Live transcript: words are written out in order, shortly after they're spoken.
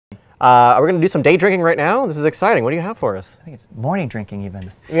We're going to do some day drinking right now. This is exciting. What do you have for us? I think it's morning drinking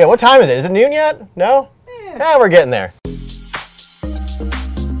even. Yeah, what time is it? Is it noon yet? No? Yeah, we're getting there.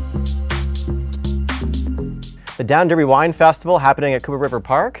 The Down Derby Wine Festival happening at Cooper River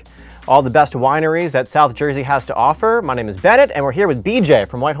Park. All the best wineries that South Jersey has to offer. My name is Bennett, and we're here with BJ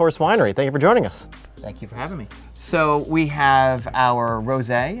from White Horse Winery. Thank you for joining us. Thank you for having me. So we have our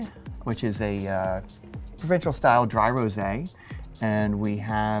rosé, which is a provincial style dry rosé, and we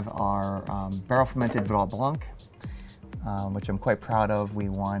have our barrel fermented Vidal Blanc, which I'm quite proud of. We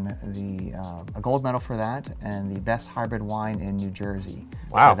won a gold medal for that, and the best hybrid wine in New Jersey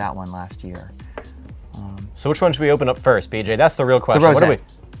for that one last year. So which one should we open up first, BJ? That's the real question. The rosé. What do we?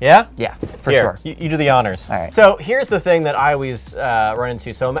 Yeah? Yeah, for sure. You do the honors. All right. So here's the thing that I always run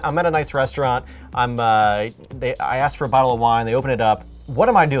into. So I'm at a nice restaurant. I asked for a bottle of wine. They open it up. What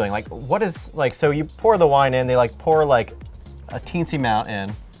am I doing? Like, what is, like, so you pour the wine in. They like pour like a teensy amount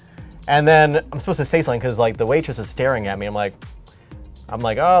in. And then I'm supposed to say something because like the waitress is staring at me. I'm like,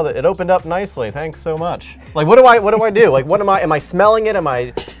 oh, it opened up nicely. Thanks so much. Like, what do I do? Like, am I smelling it?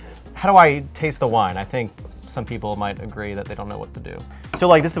 How do I taste the wine? I think some people might agree that they don't know what to do. So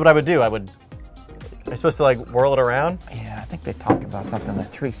like, this is what I would do. I'm supposed to like whirl it around? Yeah, I think they talk about something like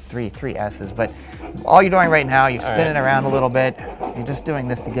three S's, but all you're doing right now, you're spinning around a little bit. You're just doing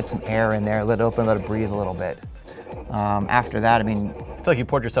this to get some air in there, let it open, let it breathe a little bit. After that, I mean... I feel like you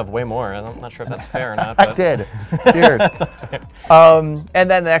poured yourself way more. I'm not sure if that's fair or not. I did. Cheers. And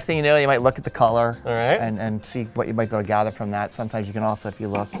then the next thing you know, you might look at the color and see what you might be able to gather from that. Sometimes you can also, if you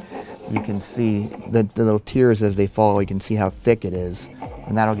look, you can see the little tears as they fall. You can see how thick it is.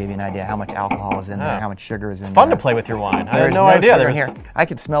 And that'll give you an idea how much alcohol is in there, how much sugar is in there. It's fun to play with your wine. I had no idea. idea. Here. I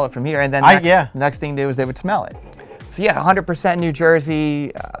could smell it from here, and then next thing to do is they would smell it. So yeah, 100% New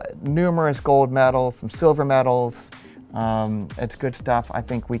Jersey, numerous gold medals, some silver medals. It's good stuff. I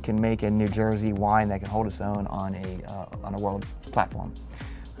think we can make a New Jersey wine that can hold its own on a world platform.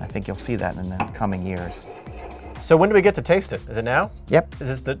 I think you'll see that in the coming years. So when do we get to taste it? Is it now? Yep. Is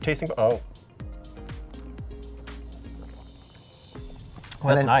this the tasting? Oh.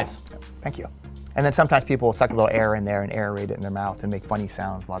 Well, that's nice. Thank you. And then sometimes people will suck a little air in there and aerate it in their mouth and make funny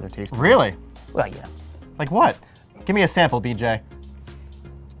sounds while they're tasting it. Really? Well, yeah. Like what? Give me a sample, BJ.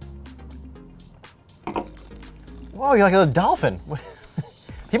 Whoa, you're like a dolphin.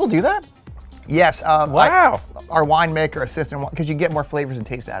 People do that? Yes. Wow. Our winemaker assistant, because you get more flavors and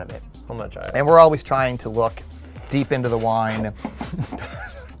taste out of it. How much? And we're always trying to look deep into the wine.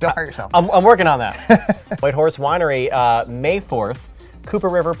 Don't hurt yourself. I'm working on that. White Horse Winery, May 4th, Cooper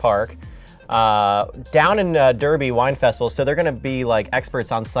River Park, down in Derby Wine Festival. So they're going to be like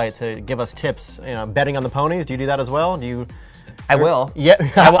experts on site to give us tips. You know, betting on the ponies. Do you do that as well? Do you? I will. Yeah,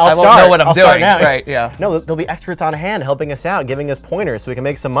 I won't know what I'm doing. Now. Right, yeah. No, there'll be experts on hand helping us out, giving us pointers so we can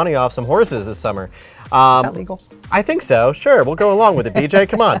make some money off some horses this summer. Is that legal? I think so. Sure, we'll go along with it, BJ.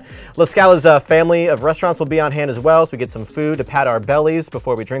 Come on. La Scala's family of restaurants will be on hand as well, so we get some food to pat our bellies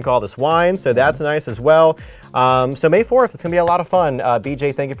before we drink all this wine, so that's nice as well. So May 4th, it's going to be a lot of fun.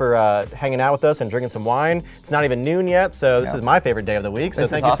 BJ, thank you for hanging out with us and drinking some wine. It's not even noon yet, so this is my favorite day of the week, so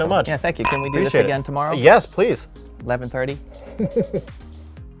thank you so much. Yeah, thank you. Can we do this again tomorrow? Yes, please. 11:30.